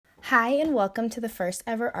Hi, and welcome to the first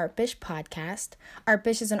ever Artbish podcast.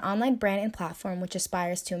 Artbish is an online brand and platform which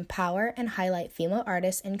aspires to empower and highlight female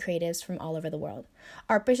artists and creatives from all over the world.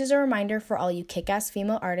 Artbish is a reminder for all you kick-ass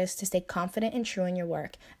female artists to stay confident and true in your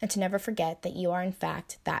work, and to never forget that you are in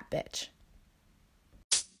fact that bitch.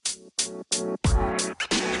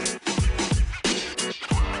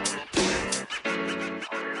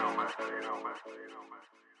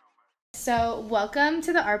 So, welcome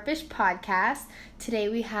to the Artbish podcast. Today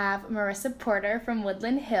we have Marissa Porter from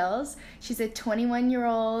Woodland Hills. She's a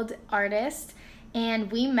 21-year-old artist,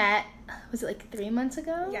 and we met, was it like 3 months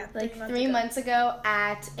ago? Yeah, three months ago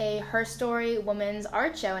at a Her Story women's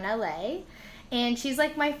art show in LA. And she's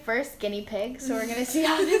like my first guinea pig, so we're going to see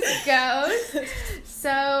how this goes.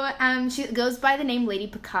 So, she goes by the name Lady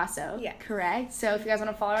Picasso, correct? So, if you guys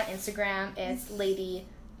want to follow her on Instagram, it's Lady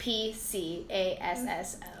Picasso.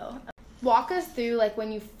 Walk us through, like,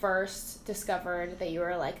 when you first discovered that you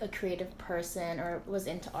were, like, a creative person or was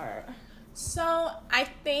into art. So, I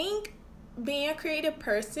think being a creative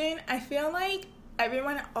person, I feel like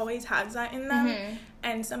everyone always has that in them. Mm-hmm.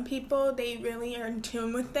 And some people, they really are in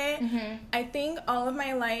tune with it. Mm-hmm. I think all of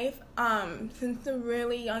my life, since a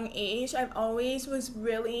really young age, I've always was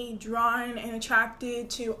really drawn and attracted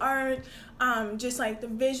to art, just like the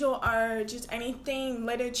visual art, just anything,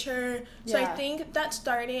 literature. So I think that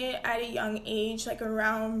started at a young age, like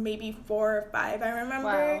around maybe 4 or 5, I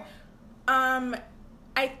remember. Wow.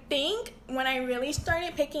 I think when I really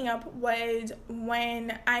started picking up was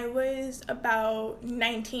when I was about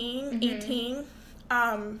 19, 18.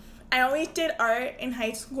 I always did art in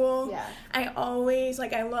high school. Yeah. I always,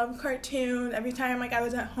 I love cartoons. Every time, I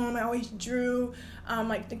was at home, I always drew,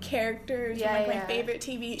 the characters from, my favorite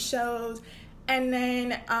TV shows. And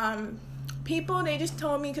then, people, they just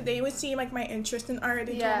told me, because they would see, my interest in art.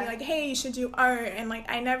 They told me, hey, you should do art. And,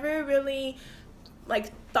 I never really,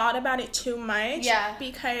 thought about it too much. Yeah.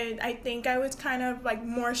 Because I think I was kind of,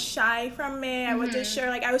 more shy from it. I wasn't sure.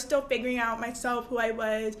 I was still figuring out myself, who I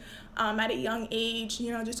was. At a young age,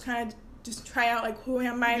 just kind of just try out, who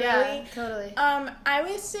am I really? Yeah, totally. I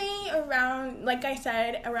would say around, like I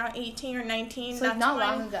said, around 18 or 19. So, not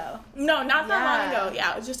long ago. No, not that long ago.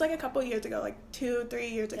 Yeah, it was just, a couple years ago,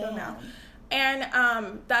 2-3 years ago now. And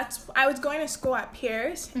I was going to school at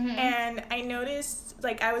Pierce, and I noticed,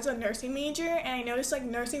 I was a nursing major, and I noticed,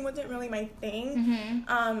 nursing wasn't really my thing.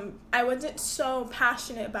 I wasn't so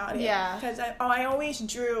passionate about it. Yeah. Because I always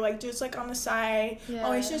drew, just, on the side,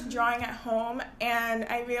 always just drawing at home, and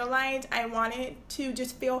I realized I wanted to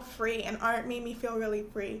just feel free, and art made me feel really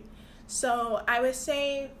free. So I would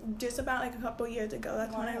say just about, a couple years ago,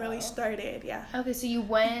 that's when I really started, Okay,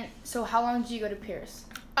 so how long did you go to Pierce?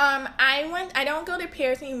 I don't go to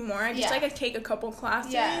Pierce anymore. I just, I take a couple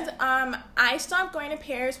classes. Yeah. I stopped going to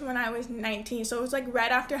Pierce when I was 19. So it was,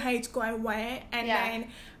 right after high school I went. And then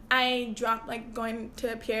I dropped, going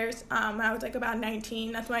to Pierce when I was, about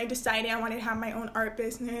 19. That's when I decided I wanted to have my own art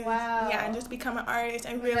business. Wow. Yeah, and just become an artist.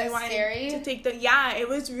 I really wanted to take it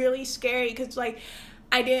was really scary because,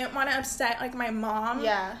 I didn't want to upset, my mom.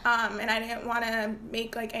 Yeah. And I didn't want to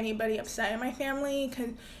make, anybody upset in my family because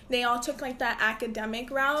they all took, that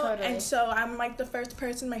academic route. Totally. And so I'm, the first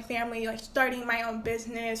person in my family, starting my own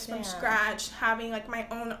business from scratch, having, my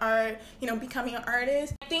own art, becoming an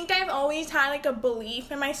artist. I think I've always had, a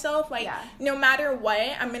belief in myself, no matter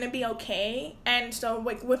what, I'm going to be okay. And so,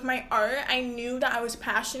 with my art, I knew that I was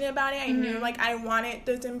passionate about it. I knew, I wanted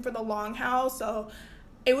this in for the long haul. So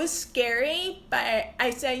it was scary, but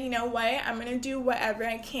I said, you know what, I'm going to do whatever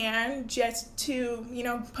I can just to,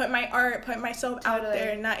 put my art, put myself out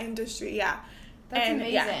there in that industry, That's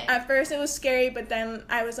amazing. At first it was scary, but then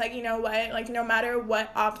I was like, you know what, no matter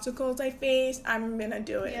what obstacles I face, I'm going to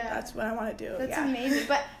do it. Yeah. That's what I want to do. That's amazing.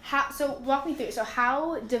 But so walk me through. So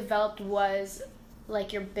how developed was,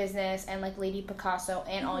 your business and, Lady Picasso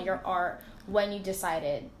and all your art when you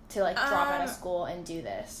decided to drop out of school and do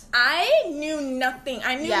this? I knew nothing.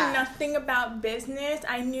 I knew nothing about business.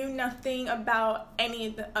 I knew nothing about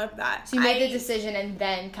any of that. So you made the decision and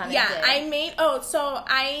then kind of did. I made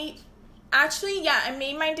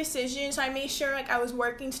my decision. So I made sure I was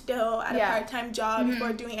working still at a part-time job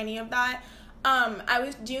before doing any of that. I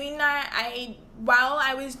was doing that. While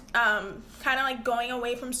I was kind of going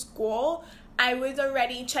away from school, I was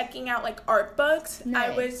already checking out art books.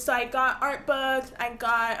 Nice. I got art books.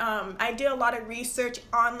 I did a lot of research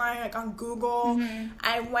online, on Google.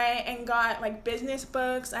 I went and got business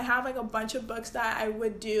books. I have a bunch of books that I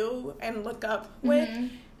would do and look up with.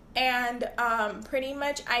 And pretty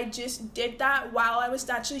much I just did that while I was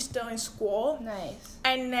actually still in school. Nice.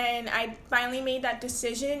 And then I finally made that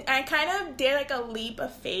decision. I kind of did like a leap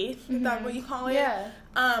of faith, is that what you call it? Yeah.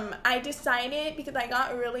 I decided because I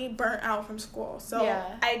got really burnt out from school. So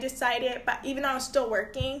I decided, but even though I was still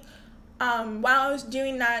working, while I was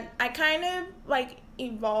doing that, I kind of like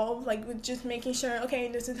evolved, like with just making sure, okay,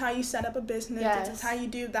 this is how you set up a business. This is how you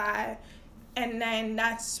do that. And then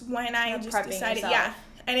that's when I just decided, yourself.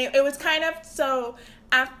 And it was kind of, so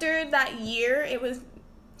after that year, it was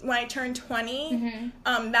when I turned 20,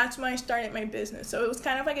 that's when I started my business. So it was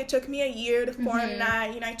kind of like it took me a year to form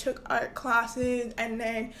that. You know, I took art classes, and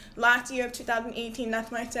then last year of 2018,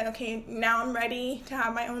 that's when I said, okay, now I'm ready to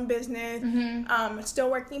have my own business.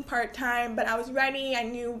 Still working part-time, but I was ready. I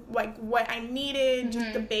knew like what I needed,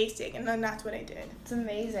 just the basic, and then that's what I did. It's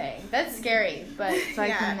amazing. That's scary, but so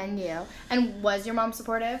I commend you. And was your mom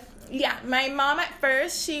supportive? Yeah, my mom at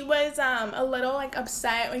first, she was a little like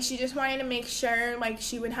upset. Like she just wanted to make sure like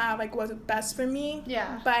she would have like what's best for me.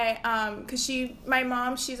 Yeah. But cause my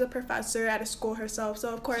mom, she's a professor at a school herself,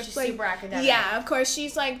 so of course she's like super academic. Yeah, of course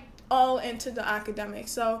she's like all into the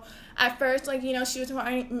academics. So at first, like, you know, she was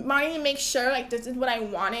wanting to make sure like this is what I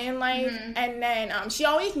wanted in life. And then she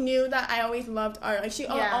always knew that I always loved art. Like she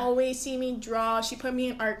always see me draw. She put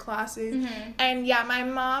me in art classes. And yeah, my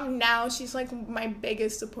mom now, she's like my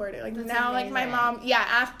biggest supporter. Like that's now amazing. Like my mom,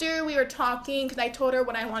 after we were talking, because I told her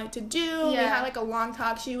what I wanted to do, we had like a long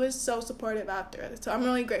talk. She was so supportive after it. So I'm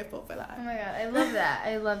really grateful for that. Oh my god, I love that.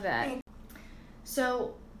 I love that.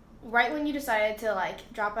 So right when you decided to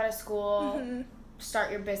like drop out of school,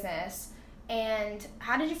 start your business, and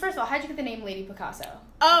how did you get the name Lady Picasso?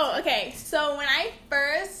 Oh, okay. So when I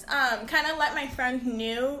first kind of let my friends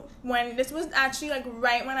knew, when this was actually like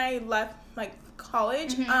right when I left like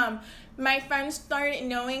college, my friends started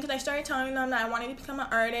knowing, because I started telling them that I wanted to become an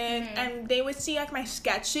artist, and they would see like my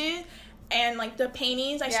sketches and like the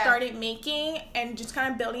paintings I started making and just kind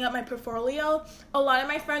of building up my portfolio. A lot of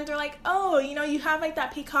my friends are like, oh, you know, you have like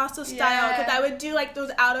that Picasso style, because I would do like those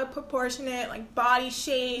out of proportionate like body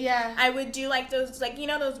shape. I would do like those, like, you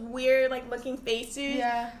know, those weird like looking faces.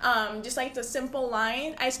 Just like the simple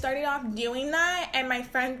lines. I started off doing that, and my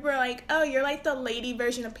friends were like, oh, you're like the lady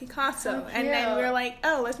version of Picasso. And then we were like,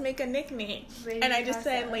 oh, let's make a nickname. Lady and I just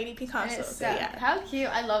said Lady Picasso. So how cute.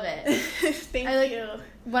 I love it. Thank you.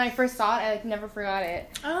 When I first saw it, I like never forgot it.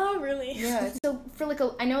 Oh, really? Yeah. So for like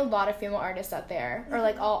I know a lot of female artists out there, or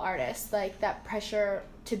like all artists, like that pressure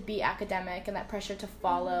to be academic and that pressure to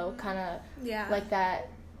follow kind of like that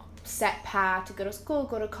set path to go to school,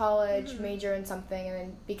 go to college, major in something, and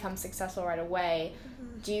then become successful right away.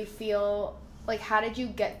 Do you feel like, how did you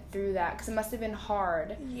get through that? Because it must have been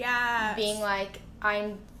hard. Yeah. Being like,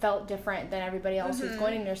 I felt different than everybody else who's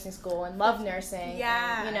going to nursing school and loved nursing.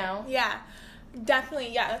 Yeah. And, you know? Yeah.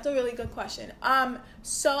 Definitely, that's a really good question.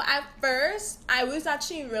 So at first, I was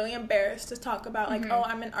actually really embarrassed to talk about, like, oh,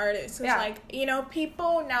 I'm an artist. Because, like, you know,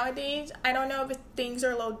 people nowadays, I don't know if things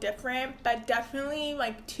are a little different, but definitely,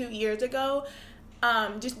 like, 2 years ago,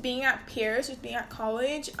 just being at Pierce, just being at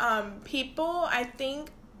college, people, I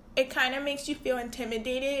think, it kind of makes you feel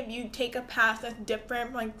intimidated if you take a path that's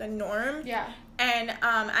different from, like, the norm. Yeah. And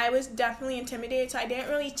I was definitely intimidated, so I didn't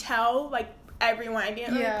really tell, like, everyone. I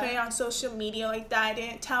didn't really put it on social media like that. I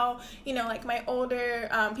didn't tell, you know, like my older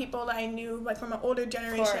people that I knew, like from an older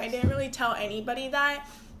generation. I didn't really tell anybody that.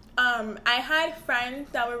 I had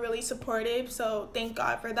friends that were really supportive, so thank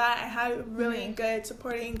God for that. I had a really good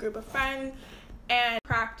supporting group of friends. And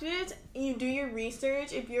practice, you do your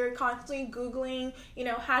research. If you're constantly Googling, you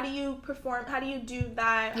know, how do you perform, how do you do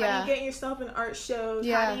that, how do you get yourself in art shows,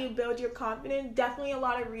 how do you build your confidence, definitely a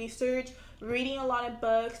lot of research, reading a lot of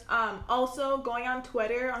books, also going on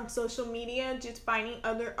Twitter, on social media, just finding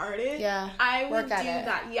other artists. I would do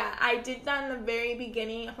that. I did that in the very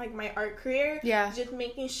beginning of like my art career. Just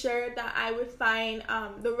making sure that I would find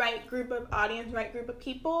the right group of audience, right group of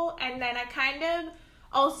people, and then I kind of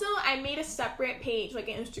also, I made a separate page, like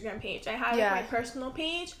an Instagram page. I had like, my personal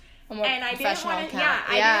page, and I didn't want to.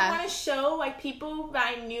 I didn't want to show like people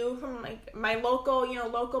that I knew from like my local, you know,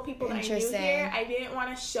 local people that I knew here. I didn't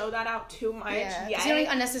want to show that out too much. It's like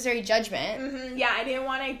unnecessary judgment. I didn't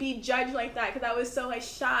want to be judged like that because I was so like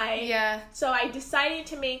shy. So I decided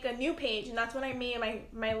to make a new page, and that's when I made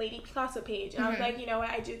my Lady Picasso page. And I was like, you know what?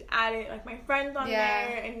 I just added like my friends on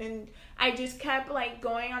there, and then I just kept like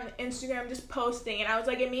going on Instagram, just posting, and I was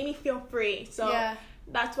like, it made me feel free. So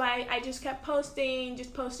that's why I just kept posting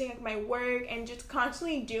like my work, and just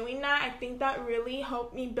constantly doing that. I think that really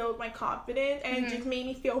helped me build my confidence, and it just made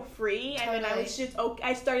me feel free. Totally. And then I was just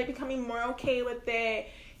I started becoming more okay with it.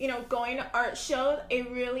 You know, going to art shows, it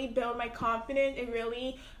really built my confidence. It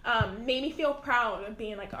really made me feel proud of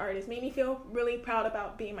being like an artist. Made me feel really proud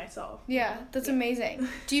about being myself. Yeah, that's amazing.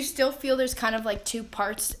 Do you still feel there's kind of like two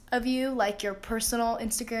parts of you, like your personal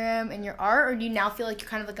Instagram and your art, or do you now feel like you're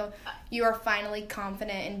kind of like you are finally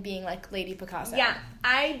confident in being like Lady Picasso? Yeah,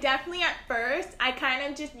 I definitely at first I kind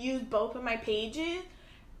of just used both of my pages.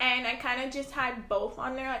 And I kind of just had both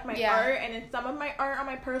on there, like my art, and then some of my art on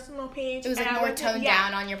my personal page. It was like more toned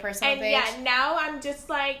down on your personal page. And yeah, now I'm just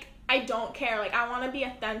like, I don't care. Like, I want to be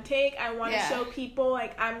authentic. I want to show people,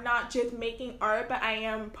 like, I'm not just making art, but I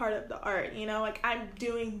am part of the art, you know? Like, I'm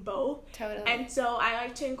doing both. Totally. And so I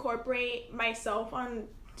like to incorporate myself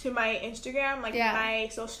to my Instagram, like my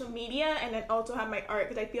social media, and then also have my art,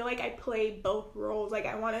 because I feel like I play both roles. Like,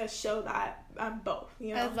 I want to show that I'm both,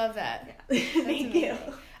 you know? I love that. Yeah. Thank you.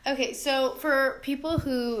 Okay, so for people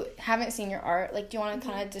who haven't seen your art, like, do you want to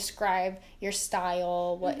kind of describe your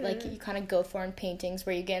style, what, like, you kind of go for in paintings,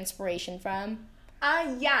 where you get inspiration from?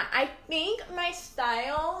 Yeah, I think my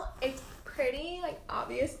style is pretty, like,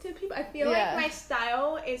 obvious to people. I feel like my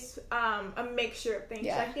style is a mixture of things.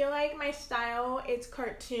 I feel like my style is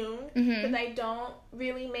cartoon, because I don't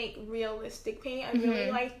really make realistic painting. I really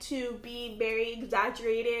like to be very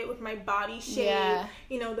exaggerated with my body shape,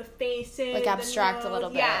 you know, the faces, like abstract a little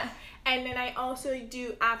bit. Yeah. And then I also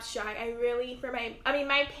do abstract. I really,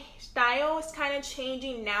 my style is kind of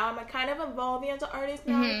changing now. I'm kind of evolving as an artist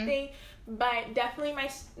now, I think. But definitely my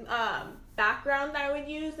background that I would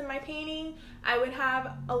use in my painting, I would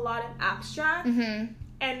have a lot of abstract. And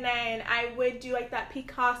then I would do like that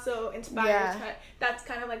Picasso inspired cut. That's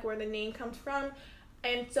kind of like where the name comes from.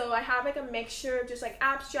 And so I have like a mixture of just like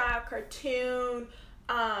abstract, cartoon,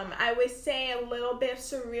 I would say a little bit of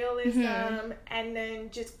surrealism, and then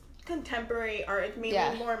just contemporary art, maybe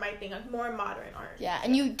more my thing, like more modern art. Yeah,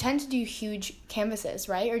 and you tend to do huge canvases,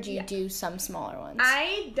 right? Or do you do some smaller ones?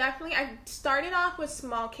 I started off with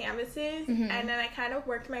small canvases, and then I kind of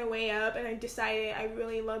worked my way up, and I decided I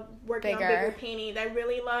really love working on bigger paintings. I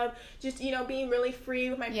really love just, you know, being really free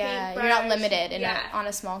with my paintbrush. You're not limited on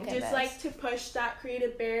a small canvas. Just like to push that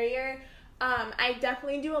creative barrier. I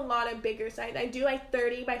definitely do a lot of bigger size. I do like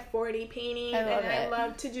 30 by 40 paintings, I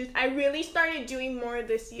love to I really started doing more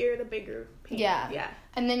this year, the bigger paintings. Yeah.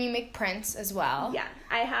 And then you make prints as well. Yeah.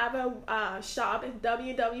 I have a shop at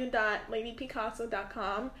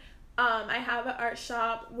www.ladypicasso.com. I have an art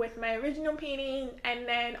shop with my original painting, and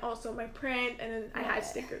then also my print, and then I had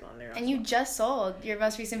stickers on there also. And you just sold your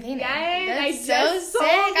most recent painting. Yes, That's so sick.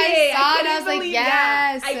 I saw it. I was like,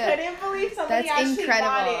 yes. I couldn't believe somebody actually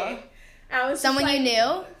bought it. Someone you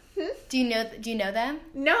knew? Do you know them?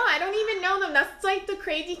 No, I don't even know them. That's like the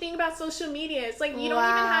crazy thing about social media. It's like you don't even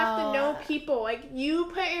have to know people. Like, you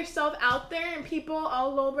put yourself out there, and people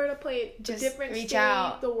all over the place, just different reach state,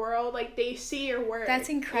 out. The world, like, they see your work. That's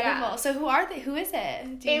incredible. Yeah. So who are they? Who is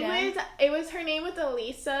it? It was her name was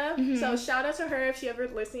Elisa. So shout out to her if she ever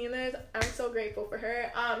listening to this. I'm so grateful for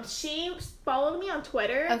her. She followed me on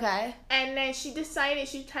Twitter. Okay. And then she decided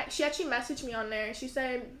she actually messaged me on there. She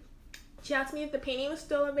said. She asked me if the painting was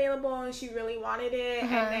still available, and she really wanted it,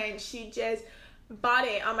 and then she just bought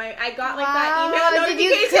it on my. I got like that email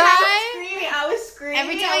notification. Did you cry? I was screaming.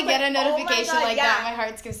 Every time I get a notification like that, my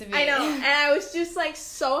heart skips a beat. I know, and I was just like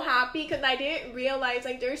so happy, because I didn't realize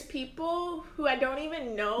like there's people who I don't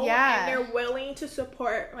even know, and they're willing to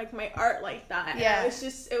support like my art like that. Yeah, it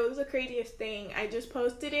was the craziest thing. I just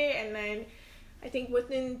posted it, and then. I think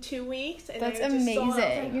within 2 weeks. And that's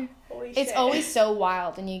amazing. Holy it's shit. always so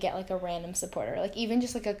wild when you get like a random supporter, like even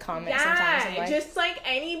just like a comment sometimes. Yeah, just like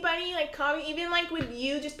anybody, like comment, even like with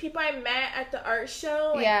you, just people I met at the art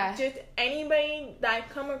show. Like, just anybody that I've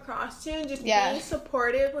come across to, just being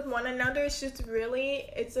supportive with one another. It's a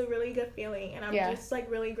really good feeling, and I'm just like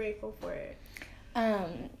really grateful for it.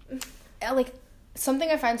 Like something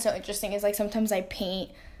I find so interesting is like sometimes I paint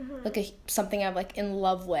like something I'm like in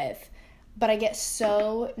love with. But I get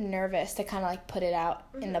so nervous to kind of like put it out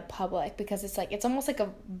in the public, because it's like it's almost like a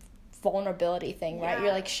vulnerability thing, right?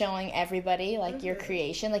 You're like showing everybody like your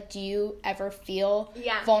creation. Like, do you ever feel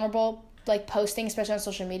vulnerable like posting, especially on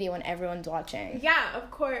social media when everyone's watching? Yeah, of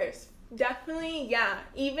course, definitely. Yeah,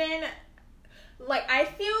 even like I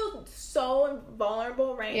feel so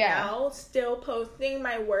vulnerable right now still posting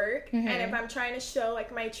my work, and if I'm trying to show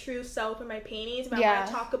like my true self in my paintings, if I want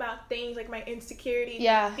to talk about things like my insecurities,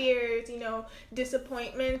 fears, you know,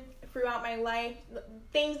 disappointment throughout my life,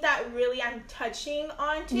 things that really I'm touching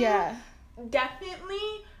onto,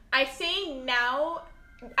 definitely, I say now,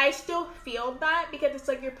 I still feel that because it's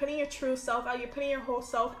like you're putting your true self out, you're putting your whole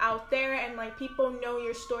self out there, and like people know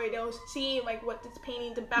your story, they'll see like what this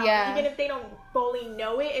painting's about. Yeah. Even if they don't fully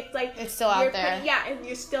know it, it's like it's still out there. And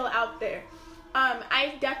you're still out there.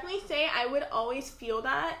 I definitely say I would always feel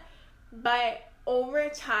that, but over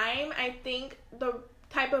time, I think the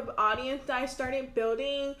type of audience that I started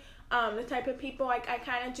building, the type of people like I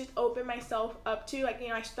kind of just opened myself up to, like, you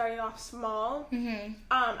know, I started off small.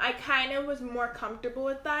 I kind of was more comfortable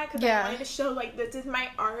with that because I wanted to show like this is my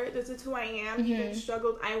art, this is who I am, these are the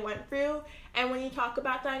struggles I went through. And when you talk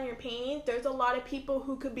about that in your paintings, there's a lot of people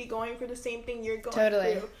who could be going through the same thing you're going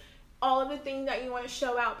through. All of the things that you want to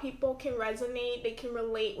show out, people can resonate, they can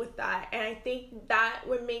relate with that. And I think that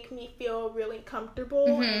would make me feel really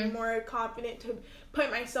comfortable and more confident to put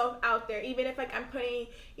myself out there. Even if, like, I'm putting,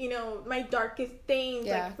 you know, my darkest things,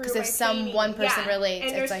 like, through my because if one person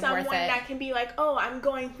relates, and it's, like, worth it. And there's someone that can be like, oh, I'm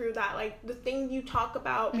going through that. Like, the things you talk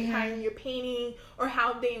about behind your painting or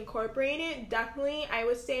how they incorporate it, definitely, I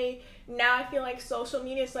would say, now I feel like social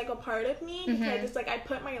media is, like, a part of me because it's, like, I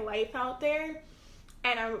put my life out there.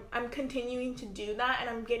 And I'm continuing to do that, and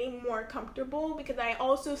I'm getting more comfortable because I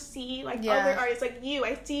also see, like, other artists, like you.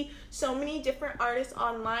 I see so many different artists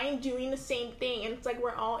online doing the same thing, and it's like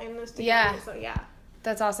we're all in this together, so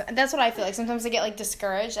That's awesome. That's what I feel like. Sometimes I get, like,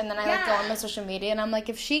 discouraged, and then I, like, go on my social media, and I'm like,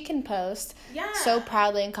 if she can post so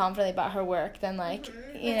proudly and confidently about her work, then, like,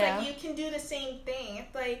 you know. Like, you can do the same thing.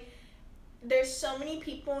 It's like, there's so many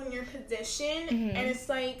people in your position, and it's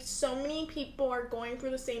like so many people are going through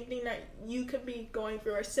the same thing that you could be going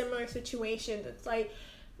through, or similar situations. It's like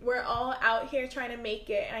we're all out here trying to make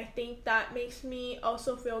it, and I think that makes me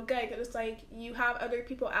also feel good because it's like you have other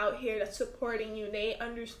people out here that's supporting you, they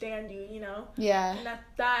understand you, you know? And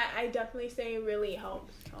that I definitely say really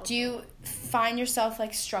helps. Do you find yourself,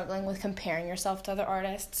 like, struggling with comparing yourself to other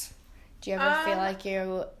artists? Do you ever feel like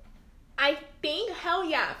you... I think, hell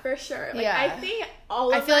yeah, for sure. Like, I think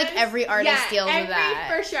all of us... I feel like every artist deals with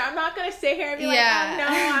that. For sure. I'm not going to sit here and be like, oh, no,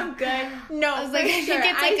 I'm good. No, I was like, I think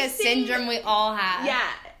it's like a syndrome we all have. Yeah,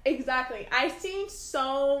 exactly. I've seen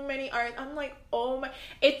so many artists. I'm like, oh my...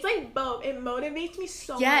 It's like both. It motivates me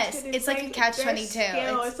so much. Yes, it's like a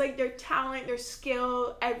catch-22. It's like their talent, their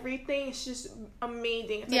skill, everything. It's just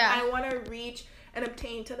amazing. It's like I want to reach... and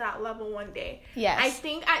obtain to that level one day. I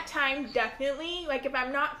think at times, definitely, like, if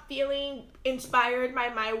I'm not feeling inspired by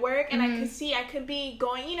my work, and I could be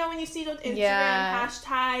going, you know, when you see those Instagram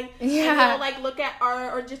hashtags, and you'll, like, look at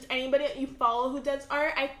art, or just anybody that you follow who does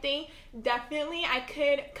art, I think definitely I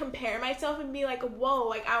could compare myself and be like, whoa,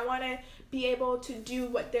 like, I want to be able to do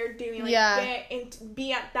what they're doing, like, get and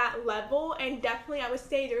be at that level. And definitely I would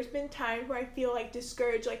say there's been times where I feel, like,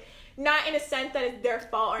 discouraged, like, not in a sense that it's their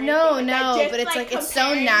fault or anything. No, just, but it's like it's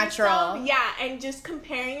so natural. Yourself, and just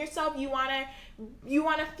comparing yourself, you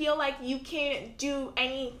wanna feel like you can do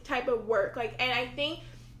any type of work. Like, and I think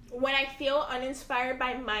when I feel uninspired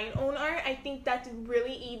by my own art, I think that's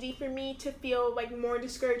really easy for me to feel, like, more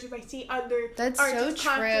discouraged if I see other artists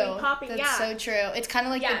constantly popping. That's so true. It's kind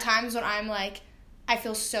of like the times when I'm like, I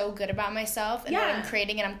feel so good about myself and that I'm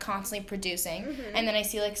creating and I'm constantly producing, and then I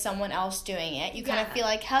see, like, someone else doing it. You kind of feel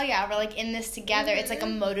like, hell yeah, we're, like, in this together. It's like a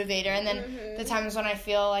motivator. And then the times when I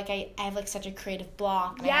feel like I have, like, such a creative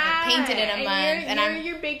block and I haven't painted in a month, and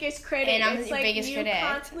you're your biggest critic. And I'm it's your like biggest critic.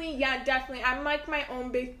 Constantly, definitely. I'm, like, my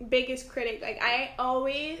own biggest critic. Like, I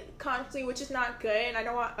always constantly, which is not good, and I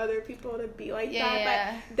don't want other people to be like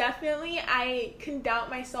that. But definitely, I can doubt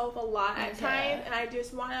myself a lot at times, and I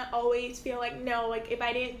just want to always feel like, no, like, if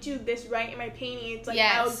I didn't do this right in my painting, it's like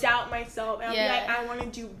I'll doubt myself, and I'll be like, I want to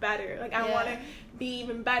do better. Like, I want to be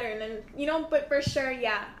even better. And then, you know, but for sure,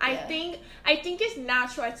 I think it's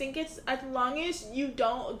natural. I think it's, as long as you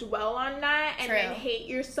don't dwell on that and then hate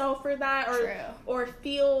yourself for that, or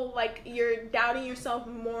feel like you're doubting yourself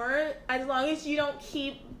more, as long as you don't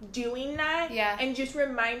keep doing that and just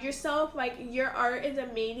remind yourself, like, your art is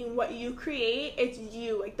amazing. What you create, it's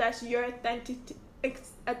you. Like, that's your authenticity. I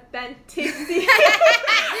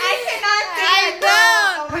cannot say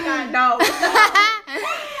that. Oh my god, no.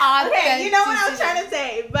 Okay, you know what I'm trying to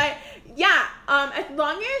say. But as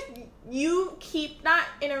long as you keep that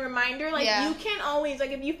in a reminder, like, you can always,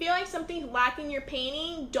 like, if you feel like something's lacking in your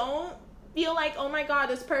painting, don't feel like, oh my god,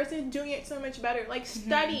 this person's doing it so much better. Like,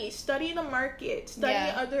 study the market,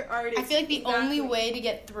 study other artists. I feel like the only way to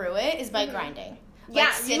get through it is by grinding.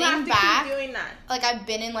 Like, sitting you have to back, keep doing that. Like, I've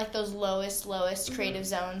been in, like, those lowest creative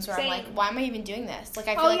zones where I'm like, why am I even doing this? Like,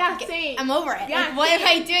 I feel I'm over it. Like, what am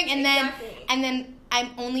I doing? And then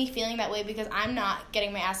I'm only feeling that way because I'm not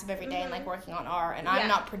getting my ass up every day and, like, working on art, and I'm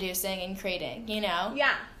not producing and creating, you know?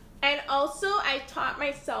 And also, I taught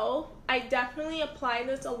myself, I definitely apply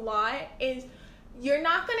this a lot, is you're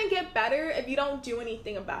not going to get better if you don't do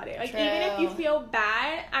anything about it. Like, True. even if you feel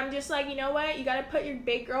bad, I'm just like, you know what? You got to put your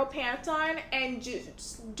big girl pants on and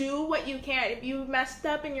just do what you can. If you messed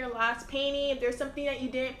up in your last painting, if there's something that you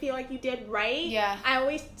didn't feel like you did right, I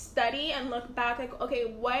always study and look back, like,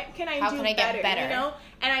 okay, what can I do can I get better? You know?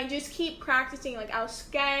 And I just keep practicing. Like, I'll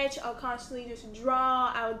sketch, I'll constantly just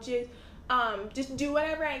draw, I'll just do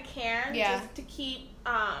whatever I can just to keep,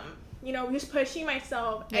 you know, just pushing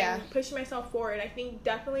myself and pushing myself forward. I think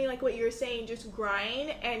definitely, like what you were saying, just grind,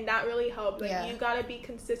 and that really helped. Like, you gotta be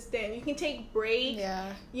consistent. You can take breaks.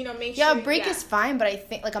 You know, make sure. Yeah, a break is fine, but I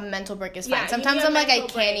think, like, a mental break is fine. Sometimes I'm like, I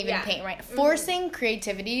can't even paint right. Forcing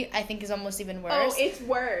creativity, I think, is almost even worse. Oh, it's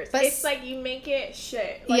worse. But it's like you make it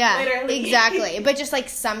shit. Like, literally. Exactly. But just, like,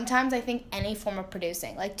 sometimes I think any form of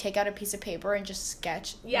producing, like, take out a piece of paper and just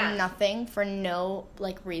sketch nothing for no,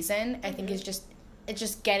 like, reason, I think is just... It's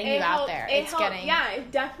just getting you out there. It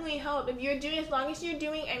definitely helped. If you're doing, as long as you're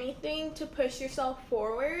doing anything to push yourself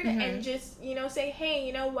forward and just, you know, say, hey,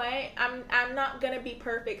 you know what, I'm not gonna be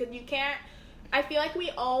perfect, because you can't. I feel like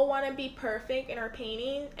we all want to be perfect in our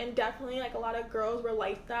painting, and definitely, like, a lot of girls were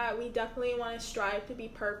like that. We definitely want to strive to be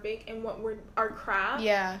perfect in our craft.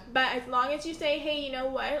 But as long as you say, hey, you know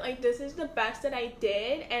what, like, this is the best that I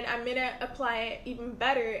did, and I'm gonna apply it even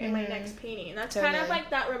better in my next painting. And that's kind of like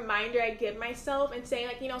that reminder I give myself, and saying,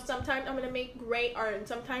 like, you know, sometimes I'm gonna make great art, and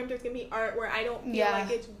sometimes there's gonna be art where I don't feel like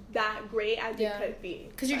it's that great as it could be.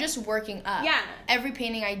 Because you're just working up. Every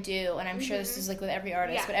painting I do, and I'm sure this is like with every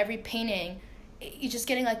artist, but every painting, you're just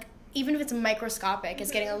getting, like, even if it's microscopic, it's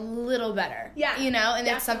getting a little better. You know, and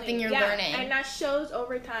it's something you're learning. And that shows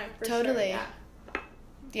over time, for sure.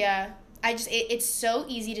 I just, it's so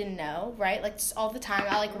easy to know, right? Like, just all the time,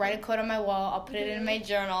 I'll, like, write a quote on my wall, I'll put it in my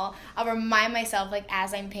journal, I'll remind myself, like,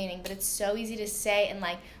 as I'm painting, but it's so easy to say, and,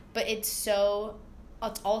 like, but it's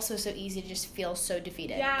also so easy to just feel so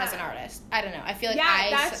defeated as an artist. I don't know. I feel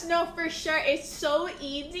like no, for sure. It's so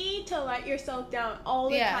easy to let yourself down all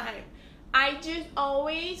the time. I just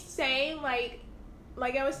always say, like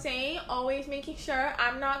I was saying, always making sure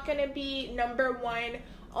I'm not going to be number one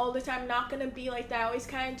all the time, not going to be like that. I always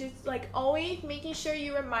kind of just, like, always making sure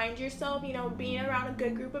you remind yourself, you know, being around a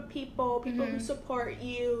good group of people who support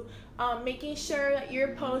you, making sure that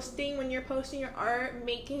when you're posting your art,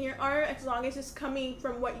 making your art, as long as it's coming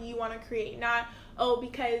from what you want to create, not,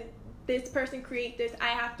 because this person create this, I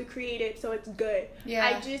have to create it so it's good.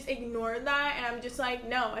 I just ignore that, and I'm just like,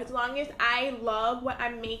 no, as long as I love what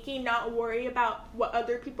I'm making, not worry about what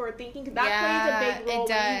other people are thinking, because that plays a big role.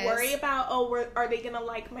 When you worry about, are they gonna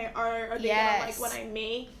like my art, are they gonna like what I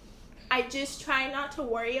make, I just try not to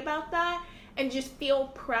worry about that, and just feel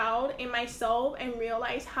proud in myself and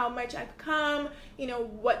realize how much I've come, you know,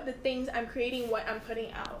 what the things I'm creating, what I'm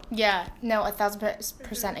putting out. Yeah, no,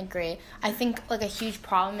 1,000% agree. I think, like, a huge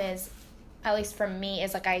problem is, at least for me,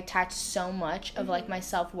 is, like, I attach so much of, like, my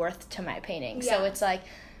self-worth to my painting. So it's, like,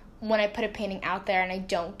 when I put a painting out there and I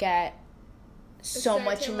don't get so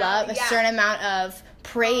much love, a certain amount of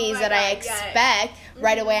praise that I expect,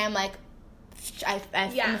 right away I'm like, I'm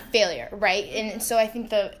a failure, right? And so I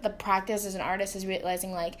think the practice as an artist is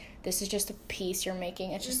realizing, like, this is just a piece you're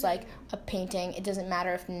making. It's just like a painting. It doesn't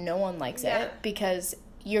matter if no one likes it, because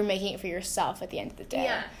you're making it for yourself at the end of the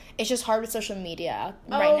day. It's just hard with social media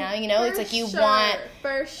right now, you know? It's like you want,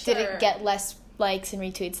 did it get less likes and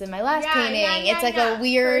retweets than my last painting? It's like a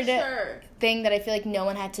weird thing that I feel like no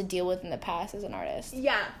one had to deal with in the past as an artist.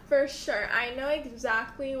 Yeah, for sure. I know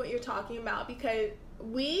exactly what you're talking about, because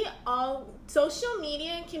social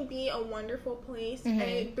media can be a wonderful place, and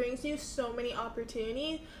it brings you so many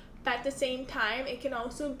opportunities, but at the same time it can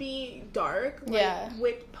also be dark, like,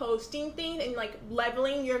 with posting things and, like,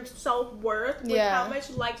 leveling your self-worth with how much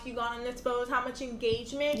likes you got on this post, how much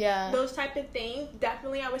engagement, those type of things.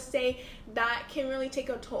 Definitely, I would say that can really take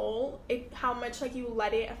a toll, how much, like, you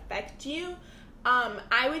let it affect you.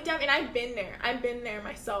 I would and I've been there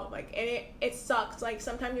myself, like, and it sucks. Like,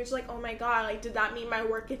 sometimes you're just like, oh my god, like, did that mean my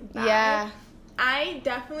work is bad? I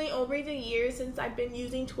definitely, over the years since I've been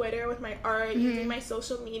using Twitter with my art, using my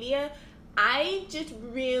social media, I just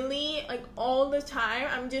really, like, all the time,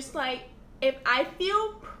 I'm just like, if I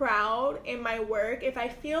feel proud in my work, if I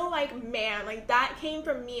feel like, man, like, that came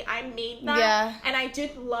from me, I made that, and I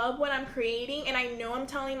just love what I'm creating, and I know I'm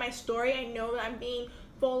telling my story, I know that I'm being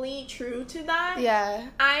fully true to that.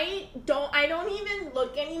 I don't even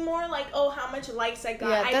look anymore like, oh, how much likes I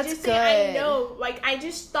got. I just say, I know, like, I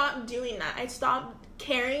just stopped doing that. I stopped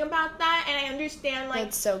caring about that, and I understand, like,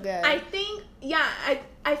 that's so good. I think,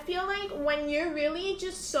 I feel like when you're really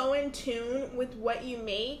just so in tune with what you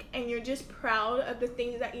make, and you're just proud of the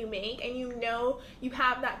things that you make, and you know you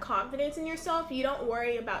have that confidence in yourself, you don't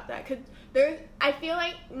worry about that, because I feel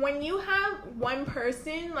like when you have one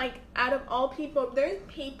person, like, out of all people, there's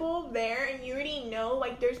people there, and you already know,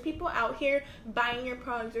 like, there's people out here buying your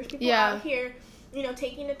products, there's people out here, you know,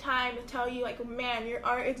 taking the time to tell you, like, man, your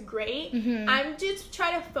art is great. I'm just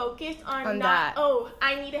trying to focus on not,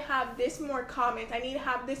 I need to have this more comments, I need to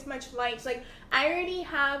have this much likes. Like, I already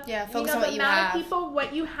have, focus on the amount of people,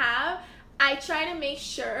 what you have. I try to make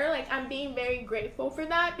sure, like, I'm being very grateful for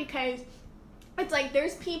that, because it's like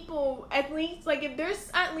there's people, at least, like, if there's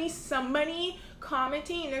at least somebody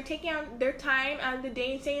commenting and they're taking out their time out of the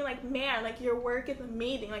day and saying, like, man, like, your work is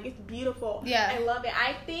amazing, like, it's beautiful, I love it.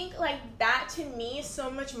 I think, like, that to me is so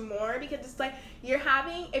much more, because it's like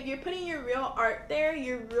if you're putting your real art there,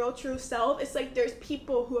 your real true self, it's like there's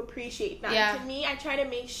people who appreciate that. To me, I try to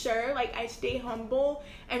make sure, like, I stay humble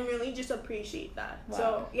and really just appreciate that.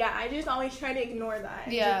 So I just always try to ignore that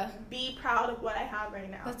and just be proud of what I have right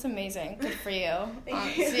now. That's amazing. Good for you.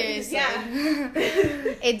 Seriously.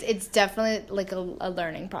 It's definitely like a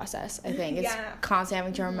learning process. I think it's constantly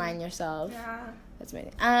having to remind yourself. That's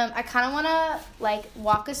amazing. I kind of want to, like,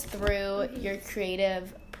 walk us through your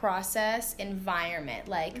creative process environment.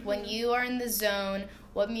 Like, when you are in the zone,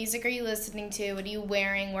 what music are you listening to? What are you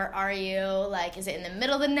wearing? Where are you? Like, is it in the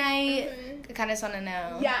middle of the night? I kind of just want to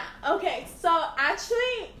know. Okay. So,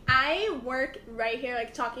 actually, I work right here,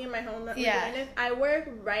 like, talking in my home. I work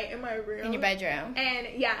right in my room. In your bedroom. And,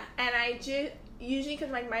 and I just, usually,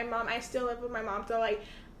 because, like, my mom, I still live with my mom, so, like,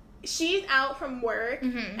 she's out from work,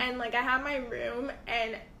 and, like, I have my room,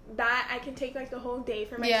 and that I can take, like, the whole day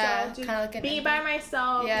for myself, just like be by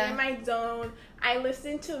myself, be in my zone. I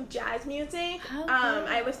listen to jazz music.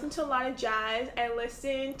 I listen to a lot of jazz. I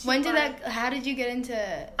listen to how did you get into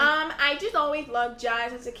I just always loved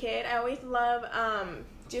jazz as a kid. I always loved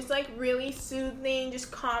just, like, really soothing,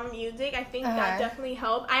 just calm music. I think that definitely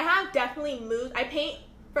helped. I have definitely moods.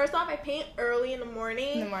 First off, I paint early in the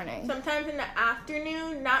morning. Sometimes in the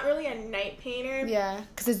afternoon. Not really a night painter.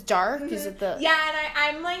 Because it's dark. Is it the? And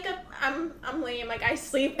I'm like I'm lame. Like, I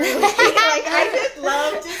sleep early. Like, I just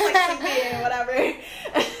love like, sleeping or whatever.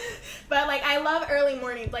 But, like, I love early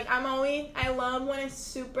mornings. Like, I love when it's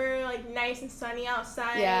super, like, nice and sunny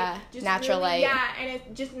outside. Just natural really, light. And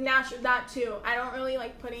it's just natural. That too. I don't really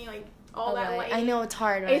like putting, like, all that light. I know it's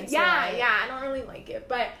hard. When it's I don't really like it,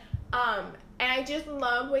 but and I just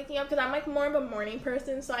love waking up, because I'm, like, more of a morning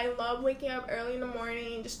person, so I love waking up early in the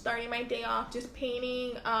morning, just starting my day off, just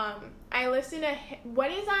painting. I listen to,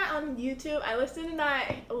 what is that on YouTube? I listen to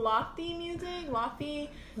that Lofty music,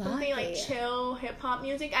 something like chill hip-hop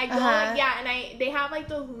music. I go, and they have, like,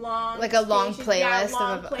 those long, like, a long playlist.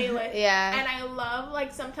 Playlist. And I love,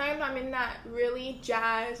 like, sometimes I'm in that really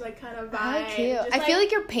jazz, like, kind of vibe. How cute. I feel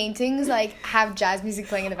like your paintings, like, have jazz music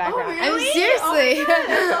playing in the background. Oh, really? Seriously. Oh, my God,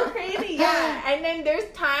 that's so crazy. And then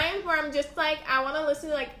there's times where I'm just, like, I want to listen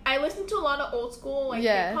to, like, I listen to a lot of old school, like,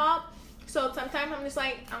 hip-hop. So sometimes I'm just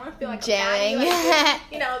like, I want to feel like jamming. Like,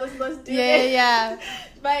 you know, let's do it.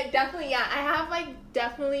 But definitely, I have, like,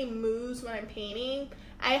 definitely moods when I'm painting.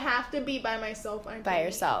 I have to be by myself when I'm painting. By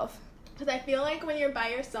yourself. Because I feel like when you're by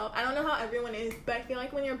yourself, I don't know how everyone is, but I feel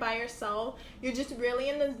like when you're by yourself, you're just really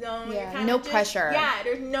in the zone. Yeah, no pressure. Yeah,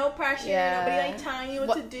 there's no pressure. Nobody, like, telling you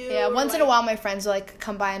what to do. Yeah, once in a while, my friends will, like,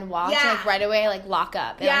 come by and watch, and, like, right away, like, lock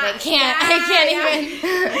up. And I'm like, I can't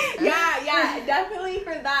even. Definitely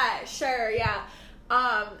for that. Sure,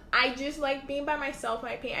 I just like being by myself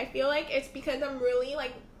when I paint. I feel like it's because I'm really,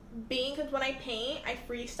 like, because when I paint, I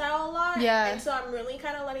freestyle a lot. And so I'm really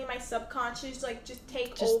kind of letting my subconscious, like, just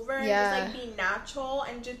take over and just, like, be natural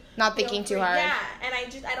and just not thinking too hard. And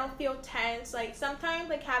I don't feel tense. Like, sometimes,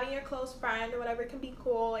 like, having your close friend or whatever can be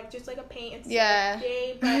cool, like, just, like, a paint and stuff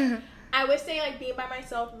day. But I would say, like, being by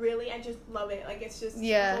myself, really, I just love it. Like, it's just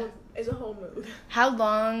it's a whole mood. How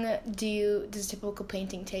long does typical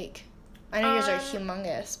painting take? I know yours are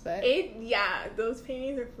humongous, but those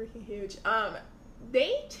paintings are freaking huge.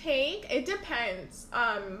 It depends.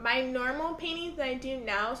 My normal paintings that I do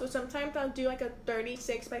now, so sometimes I'll do, like, a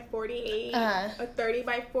 36 by 48, a 30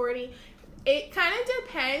 by 40. It kind of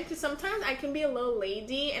depends, because sometimes I can be a little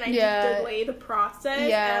lazy, and I just delay the process,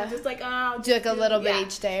 and I'm just like, I'll do, like, a little bit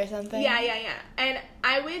each day or something. And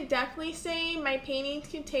I would definitely say my paintings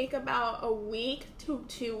can take about a week to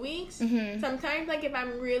 2 weeks. Sometimes, like, if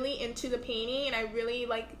I'm really into the painting, and I really,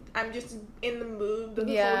 like, I'm just in the mood, the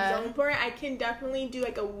whole zone for it, I can definitely do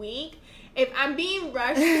like a week. If I'm being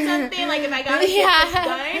rushed to something, like if I gotta get this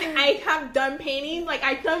done, I have done paintings. Like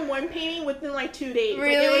I've done one painting within like 2 days.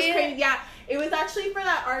 Really? Like, it was crazy. Yeah. It was actually for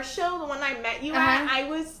that art show, the one I met you at.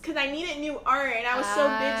 Because I needed new art, and I was so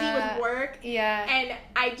busy with work. Yeah. And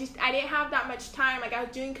I didn't have that much time. Like, I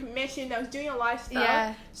was doing commissions, I was doing a lot of stuff.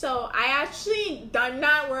 Yeah. So, I actually done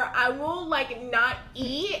that where I will, like, not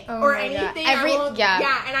eat or anything.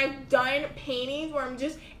 Yeah, and I've done paintings where I'm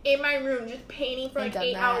just in my room, just painting for, like,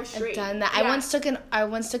 8 hours straight. I've done that. Yeah. I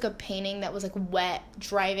once took a painting that was, like, wet,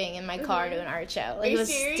 driving in my car to an art show. Like, Are you it was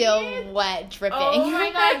serious? Still wet, dripping. Oh,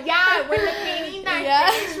 my God. Yeah, when the painting that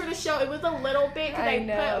I finished for the show, it was a little bit, because I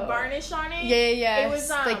put a varnish on it. Yeah. It was,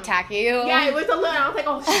 like, tacky. Yeah, it was a little, I was like,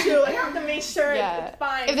 oh, shoot, I have to make sure it's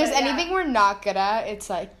fine. If there's anything we're not good at, it's,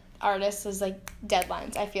 like, artists is like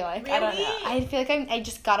deadlines. I feel like. Really? I don't know. I feel like I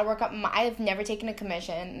just gotta work up. I've never taken a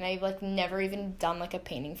commission, and I've like never even done like a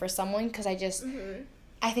painting for someone because I just.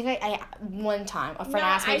 I think I one time a friend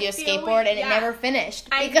asked me to do a skateboard and it never finished.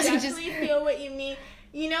 I definitely feel what you mean.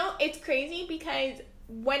 You know, it's crazy because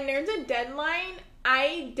when there's a deadline,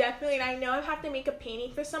 I know I have to make a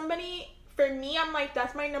painting for somebody. For me, I'm like,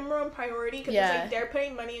 that's my number one priority because it's like they're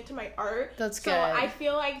putting money into my art. That's good. So I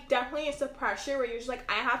feel like definitely it's a pressure where you're just like,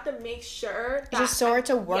 I have to make sure that it's a sort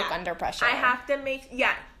to work under pressure. I have to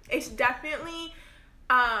it's definitely,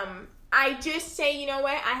 I just say, you know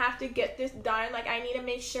what, I have to get this done. Like, I need to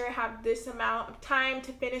make sure I have this amount of time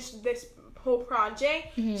to finish this whole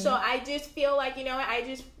project. So I just feel like, you know what, I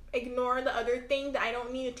just ignore the other thing that I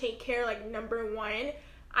don't need to take care of, like, number one.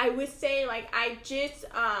 I would say, like, I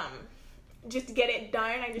just get it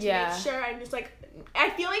done. I just make sure. I'm just like, I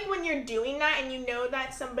feel like when you're doing that and you know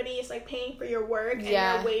that somebody is like paying for your work and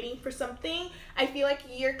you're waiting for something, I feel like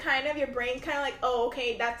your brain's kind of like, oh,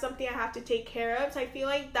 okay, that's something I have to take care of. So I feel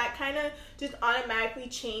like that kind of just automatically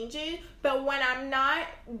changes. But when I'm not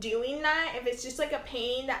doing that, if it's just like a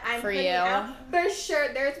pain that I'm putting out, for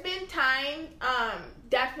sure, there's been time,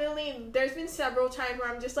 definitely, there's been several times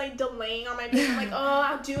where I'm just, like, delaying on my painting. I'm like, oh,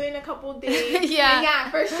 I'll do it in a couple days.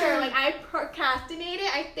 Yeah, for sure. Like, I procrastinated.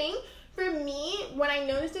 I think, for me, when I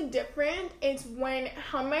noticed a difference, it's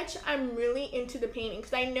how much I'm really into the painting.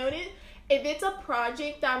 Because I noticed if it's a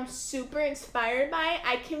project that I'm super inspired by,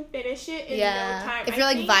 I can finish it in no time. If you're,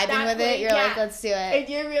 like, vibing with it, you're like, let's do it. If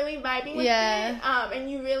you're really vibing with it,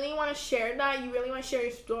 and you really want to share that, you really want to share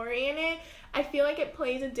your story in it, I feel like it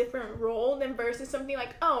plays a different role than versus something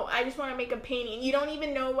like, oh, I just want to make a painting. You don't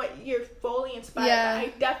even know what you're fully inspired by.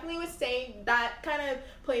 I definitely would say that kind of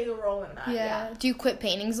plays a role in that. Yeah. Do you quit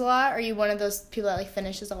paintings a lot, or are you one of those people that, like,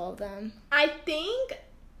 finishes all of them? I think,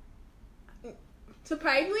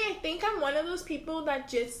 surprisingly, I'm one of those people that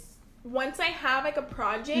just, once I have, like, a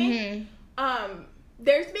project,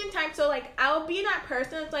 there's been times, so, like, I'll be that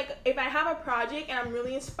person that's, like, if I have a project and I'm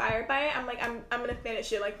really inspired by it, I'm, like, I'm gonna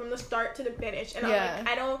finish it, like, from the start to the finish. And I'm,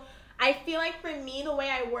 like, I feel like for me, the way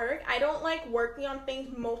I work, I don't like working on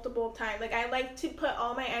things multiple times. Like, I like to put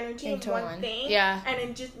all my energy into one thing. And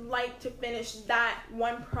then just like to finish that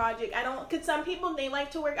one project. Because some people, they like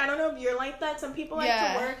to work, I don't know if you're like that, some people like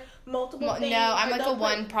to work multiple things. No, I'm like a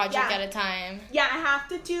one project at a time. Yeah, I have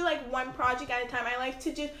to do, like, one project at a time. I like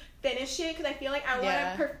to just finish it because I feel like I want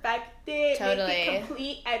to perfect it, make it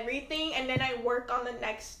complete everything, and then I work on the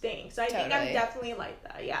next thing. So I think I'm definitely like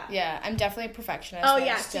that. Yeah, I'm definitely a perfectionist. Oh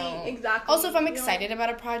yeah, exactly. Also, if I'm excited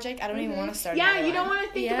about a project, I don't even want to start you don't want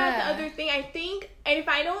to think about the other thing. I think, and if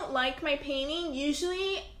I don't like my painting,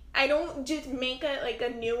 usually I don't just make a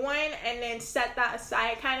new one and then set that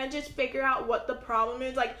aside. I kind of just figure out what the problem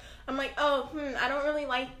is. Like, I'm like, oh, I don't really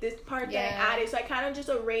like this part that I added. So I kind of just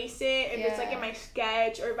erase it if it's, like, in my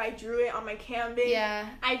sketch or if I drew it on my canvas.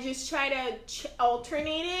 I just try to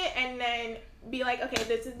alternate it and then be like, okay,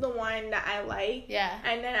 this is the one that I like.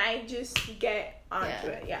 And then I just get onto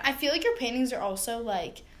it. I feel like your paintings are also,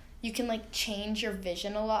 like, you can, like, change your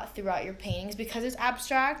vision a lot throughout your paintings because it's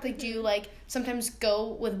abstract. Like, do you, like, sometimes go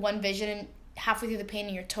with one vision and halfway through the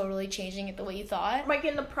painting you're totally changing it the way you thought? Like,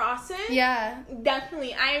 in the process? Yeah.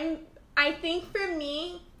 Definitely. I think for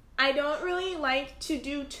me, I don't really like to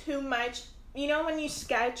do too much. You know when you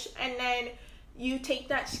sketch and then you take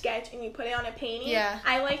that sketch and you put it on a painting?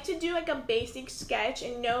 I like to do, like, a basic sketch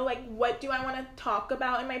and know, like, what do I want to talk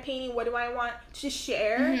about in my painting? What do I want to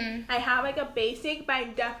share? I have, like, a basic, but I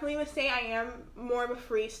definitely would say I am more of a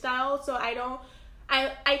freestyle. So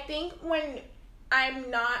I think when I'm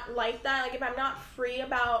not like that, like, if I'm not free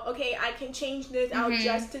about, okay, I can change this, I'll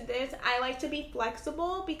adjust to this, I like to be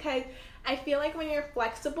flexible because I feel like when you're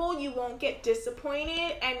flexible, you won't get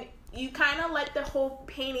disappointed, and you kind of let the whole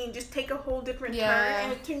painting just take a whole different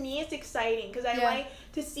turn, and to me it's exciting because I like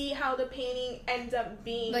to see how the painting ends up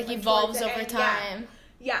being like evolves over time.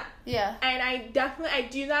 Yeah. And I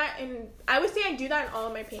do that, and I would say I do that in all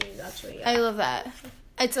of my paintings actually. I love that.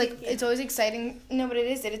 It's like it's always exciting. No, but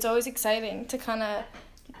it's always exciting to kind of.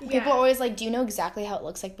 People are always like, do you know exactly how it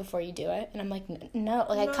looks like before you do it? And I'm like, no.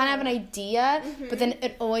 Like, I kind of have an idea, but then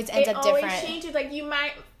it always ends up different. It always changes. Like, you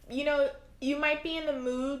might be in the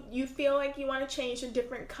mood, you feel like you want to change a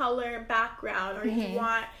different color background, or you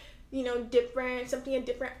want, a different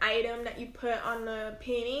item that you put on the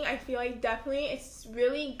painting. I feel like definitely it's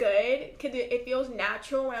really good because it feels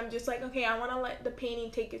natural when I'm just like, okay, I want to let the painting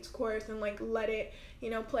take its course and, like, let it,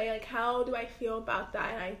 play. Like, how do I feel about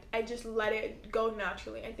that? And I just let it go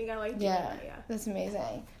naturally. I think I like doing that, That's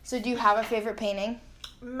amazing. So do you have a favorite painting?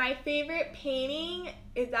 My favorite painting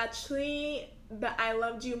is actually the I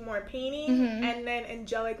Loved You More painting, and then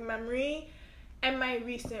Angelic Memory, and my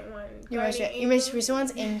recent one. Your most recent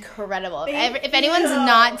one's incredible. If anyone's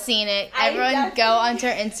not seen it, everyone go onto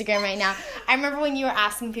her Instagram right now. I remember when you were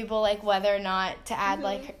asking people, like, whether or not to add,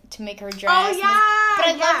 like, to make her dress. Oh, yeah! But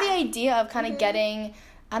I love the idea of kind of getting,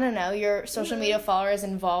 I don't know, your social media followers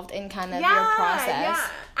involved in kind of your process. Yeah,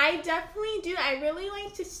 I definitely do. I really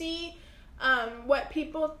like to see what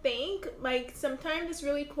people think. Like, sometimes it's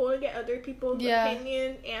really cool to get other people's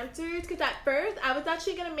opinion answers, because at first I was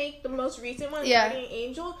actually gonna make the most recent one, Guardian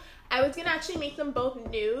Angel, I was gonna actually make them both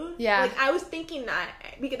nude. Like, I was thinking that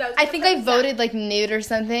because I think I voted like nude or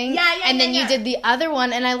something. And then you did the other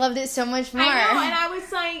one, and I loved it so much more. I know, and I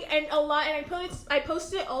was like, and I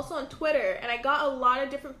posted it also on Twitter, and I got a lot of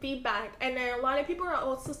different feedback, and then a lot of people are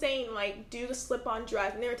also saying, like, do the slip-on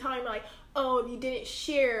dress, and they were telling me, like, oh, if you didn't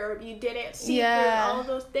share, or if you didn't see through, all of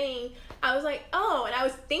those things. I was like, oh, and I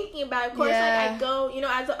was thinking about it. Of course, like, I go,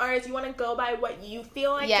 as an artist, you want to go by what you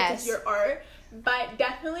feel like, because it's your art. But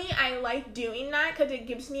definitely, I like doing that because it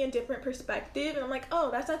gives me a different perspective. And I'm like, oh,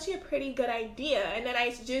 that's actually a pretty good idea. And then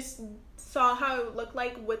I just saw how it looked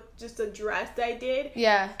like with just a dress that I did.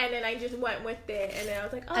 And then I just went with it. And then I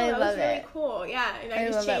was like, oh, that was really cool. Yeah. And I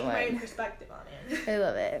just changed my perspective on it. I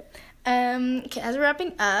love it. Okay, as we're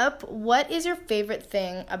wrapping up, what is your favorite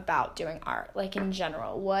thing about doing art? Like, in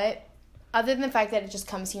general, what, other than the fact that it just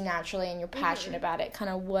comes to you naturally and you're passionate about it, kind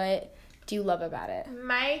of what do you love about it?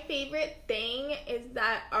 My favorite thing is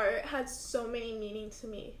that art has so many meanings to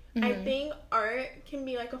me. I think art can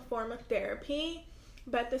be like a form of therapy,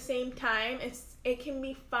 but at the same time, it can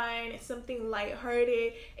be fun. It's something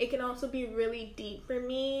lighthearted. It can also be really deep for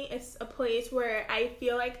me. It's a place where I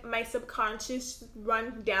feel like my subconscious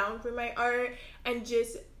runs down for my art and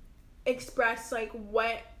just express, like,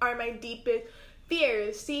 what are my deepest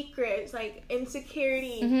fears, secrets, like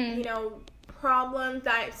insecurity, problems,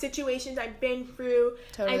 situations I've been through.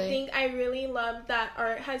 I think I really love that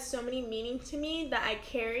art has so many meanings to me that I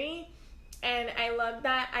carry, and I love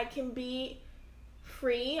that I can be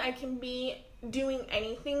free. I can be doing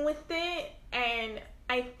anything with it, and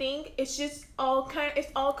I think it's just all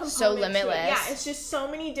components. So limitless. Yeah, it's just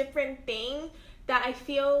so many different things that I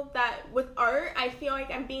feel that with art, I feel like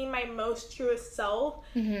I'm being my most truest self.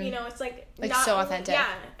 It's like so authentic. Yeah,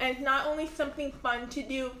 and it's not only something fun to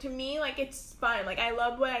do. To me, like, it's fun. Like, I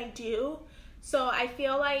love what I do. So I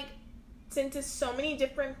feel like since it's so many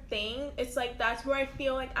different things, it's like that's where I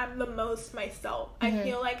feel like I'm the most myself. I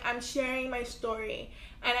feel like I'm sharing my story.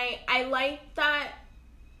 And I like that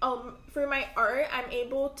for my art, I'm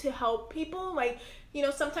able to help people. Like,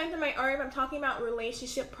 sometimes in my art, if I'm talking about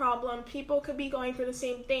relationship problems, people could be going through the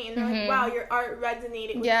same thing. And they're like, wow, your art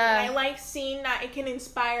resonated with me. I like seeing that it can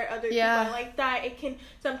inspire other people. I like that it can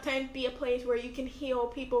sometimes be a place where you can heal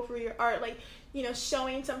people through your art. Like,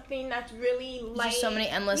 showing something that's really light. There's so many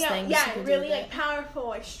endless things. Yeah, really, like, powerful,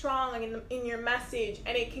 like, strong, like, in your message.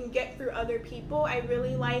 And it can get through other people. I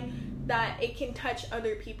really like that it can touch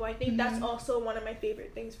other people. I think that's also one of my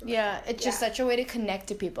favorite things for me. It's just such a way to connect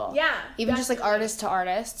to people. definitely. Even just, like, artists to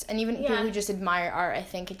artists, and even people who just admire art. I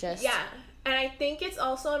think it just... And I think it's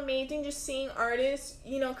also amazing just seeing artists,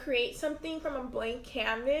 create something from a blank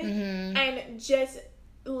canvas and just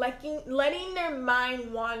letting their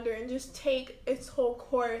mind wander and just take its whole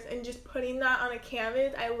course and just putting that on a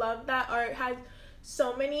canvas. I love that art has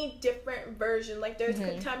so many different versions. Like, there's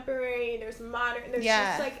contemporary, there's modern, there's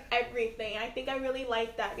just, like, everything. I think I really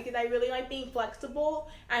like that because I really like being flexible.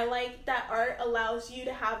 I like that art allows you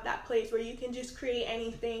to have that place where you can just create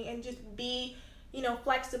anything and just be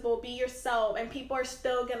flexible, be yourself, and people are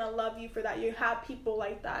still gonna love you for that. You have people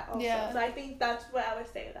like that also. So I think that's what I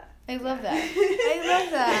would say to that. I love that. I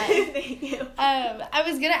love that. Thank you. I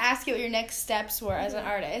was gonna ask you what your next steps were as an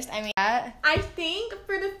artist. I mean, I think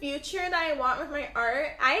for the future that I want with my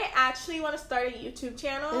art, I actually want to start a YouTube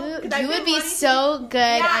channel. Ooh, you would be so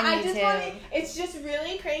good on YouTube. It's just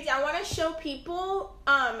really crazy. I want to show people.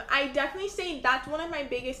 I definitely say that's one of my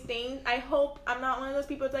biggest things. I hope I'm not one of those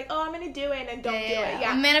people that's like, oh, I'm gonna do it and don't do it.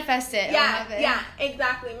 Yeah, manifest it. Yeah,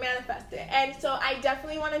 exactly, manifest it. And so I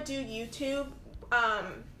definitely want to do YouTube.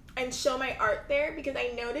 And show my art there, because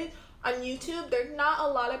I noticed on YouTube there's not a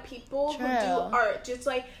lot of people who do art, just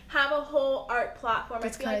like have a whole art platform.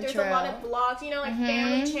 That's I feel like there's a lot of blogs, like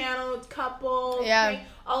family channels, couples, like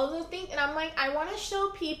all of those things, and I'm like, I want to show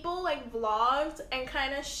people like vlogs and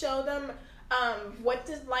kind of show them what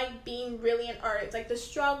does like being really an artist, like the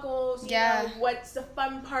struggles, you know, what's the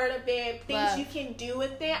fun part of it, things you can do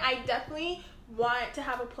with it. I definitely want to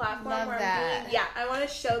have a platform where I'm doing, I want to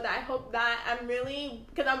show that. I hope that I'm really,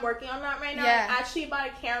 because I'm working on that right now. I actually bought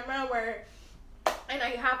a camera and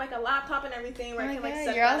I have like a laptop and everything where I can like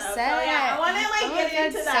set that up. So I want to like get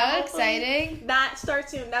into that. So exciting. That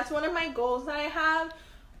starts soon. That's one of my goals that I have.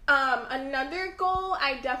 Another goal,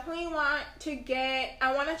 I definitely want to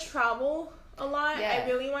travel a lot. I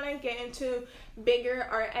really want to get into bigger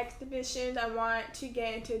art exhibitions. I want to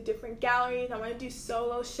get into different galleries. I want to do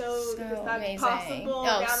solo shows if that's possible.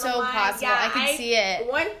 Oh, so possible. I can see it.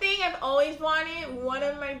 One thing I've always wanted, one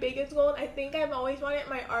of my biggest goals, I think I've always wanted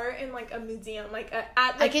my art in like a museum,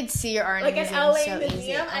 I could see your art in a museum. Like an LA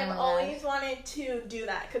museum. I've always wanted to do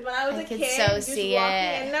that, because when I was a kid, just walking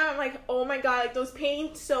in there, I'm like, oh my god, like those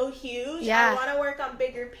paintings so huge. I want to work on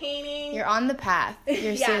bigger paintings. You're on the path.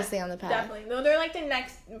 You're seriously on the path. Definitely. Those are like the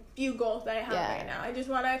next few goals that I have right now. I just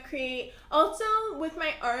want to create. Also, with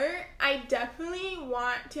my art, I definitely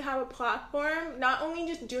want to have a platform, not only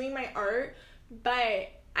just doing my art,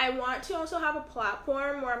 but I want to also have a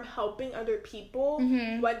platform where I'm helping other people,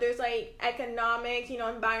 whether it's like economics,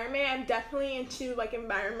 environment. I'm definitely into like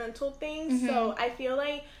environmental things, so I feel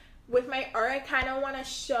like with my art, I kind of want to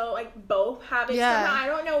show like both, have it somehow. I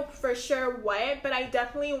don't know for sure what, but I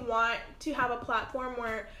definitely want to have a platform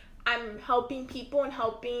where I'm helping people and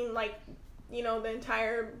helping like the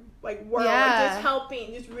entire like world,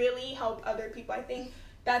 just really help other people. I think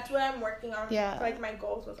that's what I'm working on. For, like my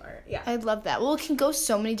goals with art. I love that. Well, it can go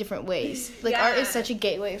so many different ways. Like art is such a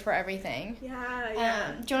gateway for everything. Do you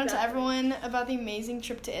want to tell everyone about the amazing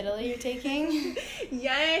trip to Italy you're taking?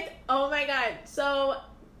 Yes. Oh my god. So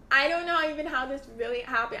I don't know even how this really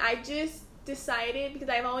happened. I just decided, because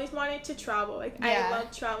I've always wanted to travel. I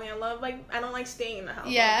love traveling. I don't like staying in the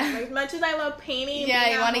house. As much as I love painting,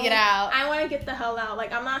 you want to get out. I want to get the hell out.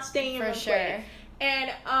 I'm not staying in one place.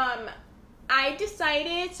 And I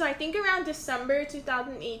decided, so I think around December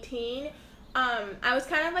 2018, I was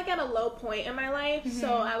kind of like at a low point in my life.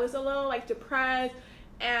 So I was a little like depressed,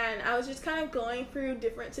 and I was just kind of going through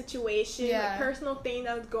different situations, like personal things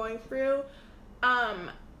I was going through.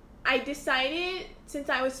 I decided, since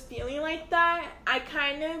I was feeling like that, I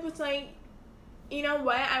kind of was like, you know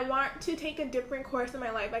what, I want to take a different course in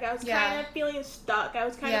my life. Like, I was kind of feeling stuck. I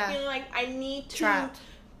was kind of feeling like I need to,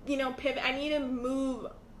 pivot. I need to move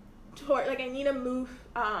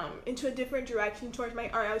into a different direction towards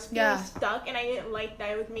my art. I was feeling stuck, and I didn't like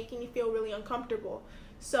that. It was making me feel really uncomfortable.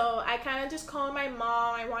 So I kind of just called my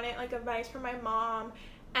mom. I wanted, like, advice from my mom.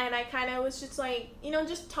 And I kind of was just, like,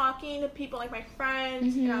 just talking to people, like, my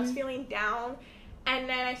friends, and I was feeling down. And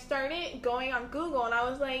then I started going on Google, and I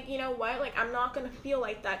was like, you know what? Like, I'm not going to feel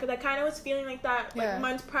like that. Because I kind of was feeling like that, like,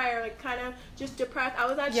 months prior, like, kind of just depressed. I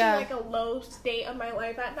was actually, like, a low state of my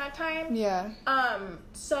life at that time.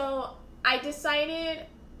 So I decided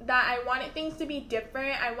that I wanted things to be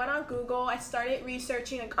different. I went on Google. I started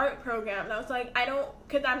researching like art programs. I was like,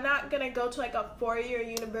 because I'm not gonna go to like a 4-year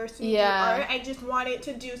university for art. I just wanted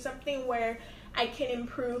to do something where I can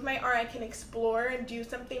improve my art. I can explore and do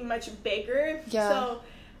something much bigger. So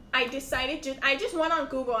I decided I just went on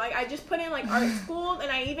Google. I just put in like art school,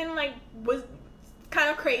 and I even like was kind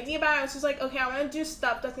of crazy about it. I was just like, okay, I want to do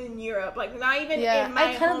stuff that's in Europe, like not even in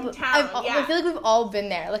my hometown. I feel like we've all been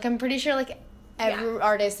there. Like, I'm pretty sure like every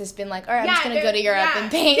artist has been like, all right, I'm just gonna go to Europe and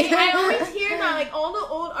paint. I always hear that, like, all the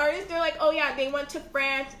old artists, they're like, oh yeah, they went to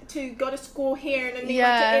France to go to school here, and then they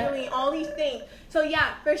went to Italy, all these things. So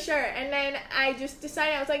yeah, for sure. And then I just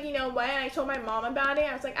decided, I was like, you know what, and I told my mom about it.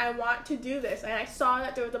 I was like, I want to do this. And I saw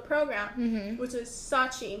that there was a program, which is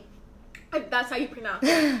Saatchi. That's how you pronounce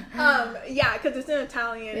it. Because it's in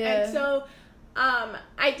Italian. And so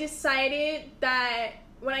I decided that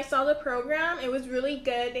when I saw the program, it was really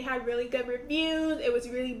good. They had really good reviews. It was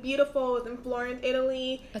really beautiful. It was in Florence,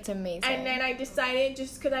 Italy. That's amazing. And then I decided,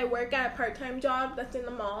 just because I work at a part-time job that's in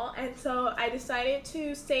the mall, and so I decided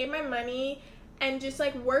to save my money and just,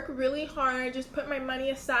 like, work really hard, just put my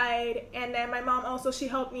money aside. And then my mom also, she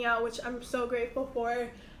helped me out, which I'm so grateful for.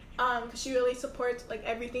 Because she really supports, like,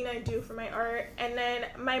 everything I do for my art. And then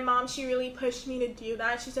my mom, she really pushed me to do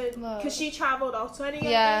that. She said, because she traveled also at a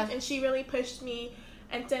young age, and she really pushed me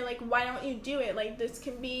and said, like, why don't you do it? Like, this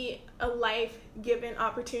can be a life-given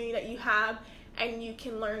opportunity that you have, and you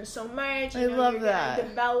can learn so much. I love that. You're gonna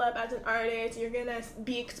develop as an artist. You're gonna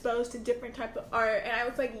be exposed to different type of art. And I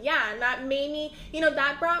was like, yeah, and that made me,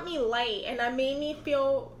 that brought me light, and that made me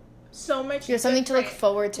feel so much You have something to look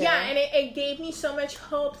forward to. Yeah, and it gave me so much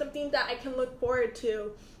hope, something that I can look forward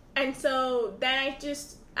to. And so then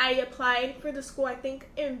I applied for the school, I think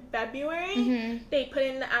in February. Mm-hmm. They put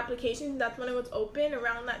in the application. That's when it was open,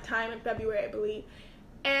 around that time in February, I believe.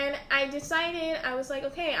 And I decided, I was like,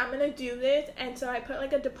 okay, I'm going to do this. And so I put,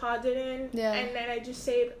 like, a deposit in. Yeah. And then I just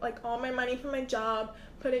saved, like, all my money from my job,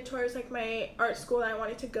 put it towards, like, my art school that I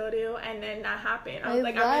wanted to go to, and then that happened. I was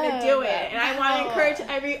like, I'm going to do it. And I want to encourage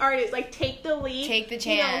every artist, like, take the leap. Take the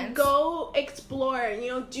chance. Go explore,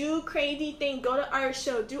 do crazy things, go to art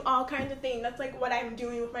show, do all kinds of things. That's, like, what I'm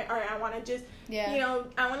doing with my art. I want to just,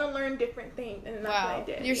 I want to learn different things, and that's what I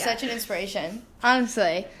did. You're such an inspiration.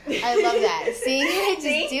 Honestly. I love that. Seeing you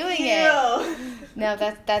just doing it. No,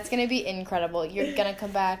 that's going to be incredible. You're going to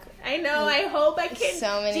come back. I know. I hope I can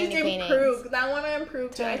so many just improve, because I want to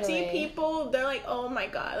improve too. Totally. I see people, they're like, oh my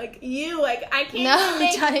god, like you, like I can't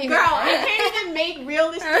I can't even make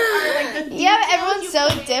realistic art. Like the everyone's so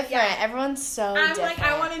different. Yeah. Everyone's so different. Like,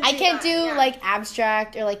 I want to. I can't do like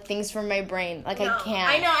abstract or like things from my brain. Like I can't.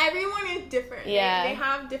 I know everyone is different. Yeah, they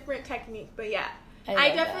have different techniques, but yeah.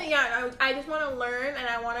 I definitely, I just want to learn, and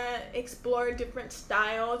I want to explore different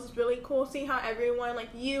styles. It's really cool seeing how everyone, like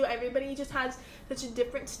everybody just has such a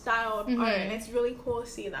different style of art, and it's really cool to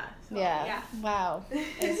see that. So, yeah. Wow.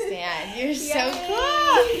 Stan, you're so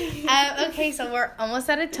cool. Okay, so we're almost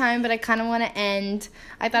out of time, but I kind of want to end.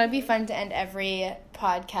 I thought it'd be fun to end every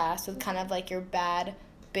podcast with kind of like your bad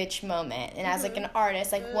bitch moment. And as like an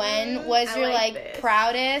artist, like when was your like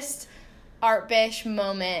proudest art bish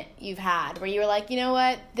moment you've had where you were like, you know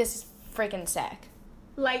what, this is freaking sick?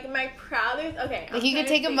 Like my proudest, okay. Like you could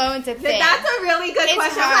take a moment to think. That's a really good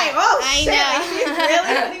question. Hard. I'm like, oh shit, know. Like, she's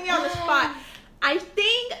really putting me on the spot. I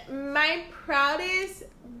think my proudest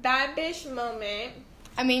bad bitch moment.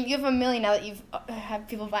 I mean, you have a million now that you've have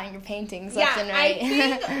people buying your paintings left and right.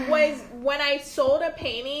 I think was when I sold a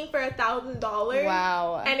painting for $1,000.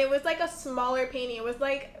 Wow. And it was like a smaller painting. It was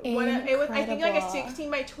like it was I think like a 16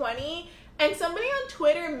 by 20. And somebody on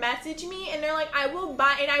Twitter messaged me, and they're like, I will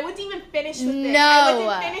buy, and I wasn't even finished with it. I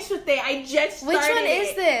wasn't finished with it. I just started. Which one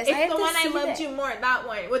is this? It's the one I Loved You More, that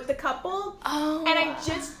one, with the couple. Oh. And I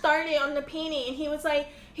just started on the painting, and he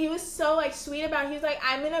was so, like, sweet about it. He was like,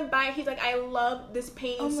 I'm going to buy it. He's like, I love this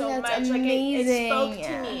painting so much. Amazing. Like, it spoke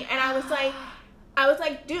to me. And I was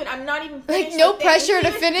like, dude, I'm not even finished. Like, no pressure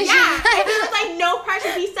to finish it. Yeah, and he was like, no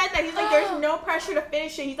pressure. He said that. He's like, there's no pressure to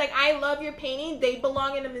finish it. He's like, I love your painting. They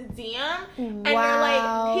belong in a museum. And you're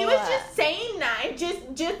like, he was just saying that.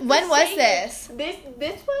 Just when was this? This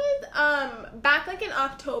was back like in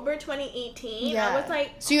October 2018. Yeah. I was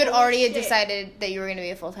like, so you had already decided that you were going to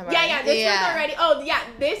be a full-time artist. Yeah, this was already. Oh, yeah,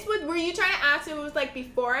 this was. Were you trying to ask if it was like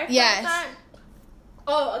before I felt that?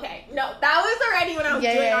 Oh, okay. No, that was already when I was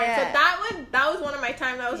doing art. So that was one of my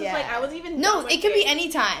times. I was just like, I wasn't even. No, it could be any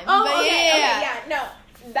time. Oh, but okay. No,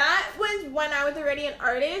 that was when I was already an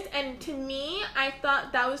artist, and to me, I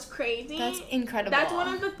thought that was crazy. That's incredible. That's one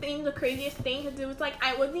of the craziest things, because it was like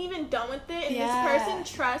I wasn't even done with it, and this person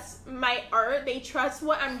trusts my art. They trust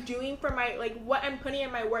what I'm doing for my, like, what I'm putting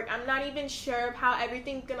in my work. I'm not even sure of how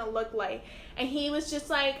everything's gonna look like. And he was just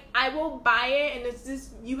like, I will buy it, and it's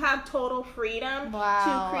just, you have total freedom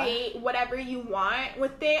to create whatever you want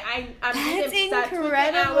with it. I'm just obsessed with it.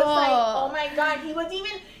 And I was like, oh my god. He was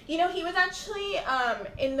even, he was actually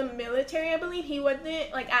in the military, I believe. He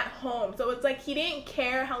wasn't like at home. So it's like he didn't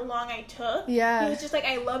care how long I took. He was just like,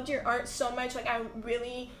 I loved your art so much. Like, I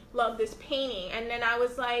really love this painting. And then I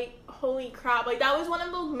was like, holy crap. Like, that was one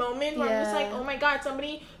of those moments where I'm just like, oh my god,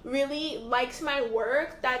 somebody really likes my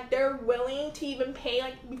work, that they're willing to even pay,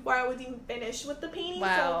 like, before I was even finished with the painting.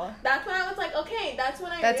 Wow. So that's when I was like, okay, that's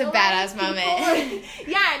when I That's a badass moment.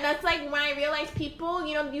 Yeah, and that's like when I realized people,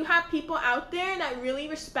 you know, you have people out there that really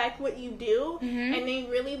respect what you do, and they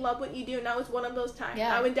really love what you do, and that was one of those times.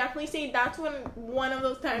 I would definitely say that's one of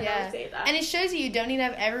those times I would say that. And it shows you don't need to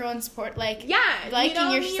have everyone's support, like, liking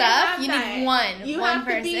you your stuff. You need one have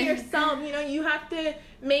person. To be yourself. You know, you have to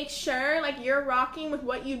make sure, like, you're rocking with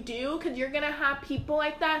what you do, because you're gonna have people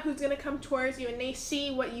like that who's gonna come towards you and they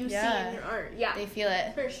see what you see in your art. They feel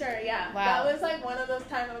it for sure. Wow, that was like one of those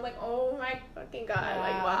times I was like, oh my fucking god.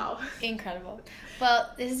 Like, wow, incredible.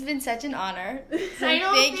 Well, this has been such an honor. So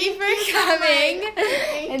thank you for coming.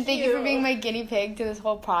 And thank you for being my guinea pig to this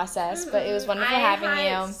whole process. But it was wonderful having you.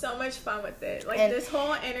 I had so much fun with it. Like, this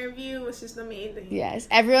whole interview was just amazing. Yes.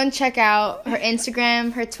 Everyone check out her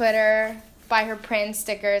Instagram, her Twitter. Buy her prints,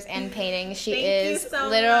 stickers, and paintings. She is a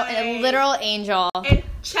literal angel. And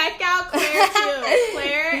check out Claire too.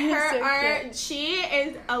 Claire, her art, cute. She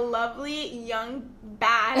is a lovely young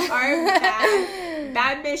bad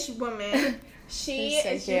bitch woman. She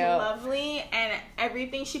is so lovely, and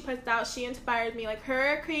everything she puts out, she inspires me. Like,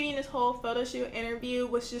 her creating this whole photo shoot interview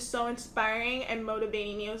was just so inspiring and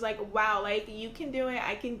motivating me. It was like, wow, like, you can do it,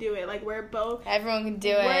 I can do it. Like, everyone can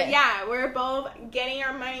do it. Yeah, we're both getting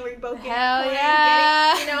our money. We're both getting,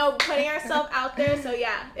 putting ourselves out there. So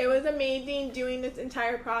yeah, it was amazing doing this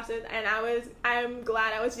entire process, and I'm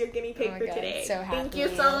glad I was your guinea pig for today. So happy. Thank you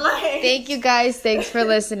so much. Thank you guys. Thanks for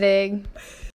listening.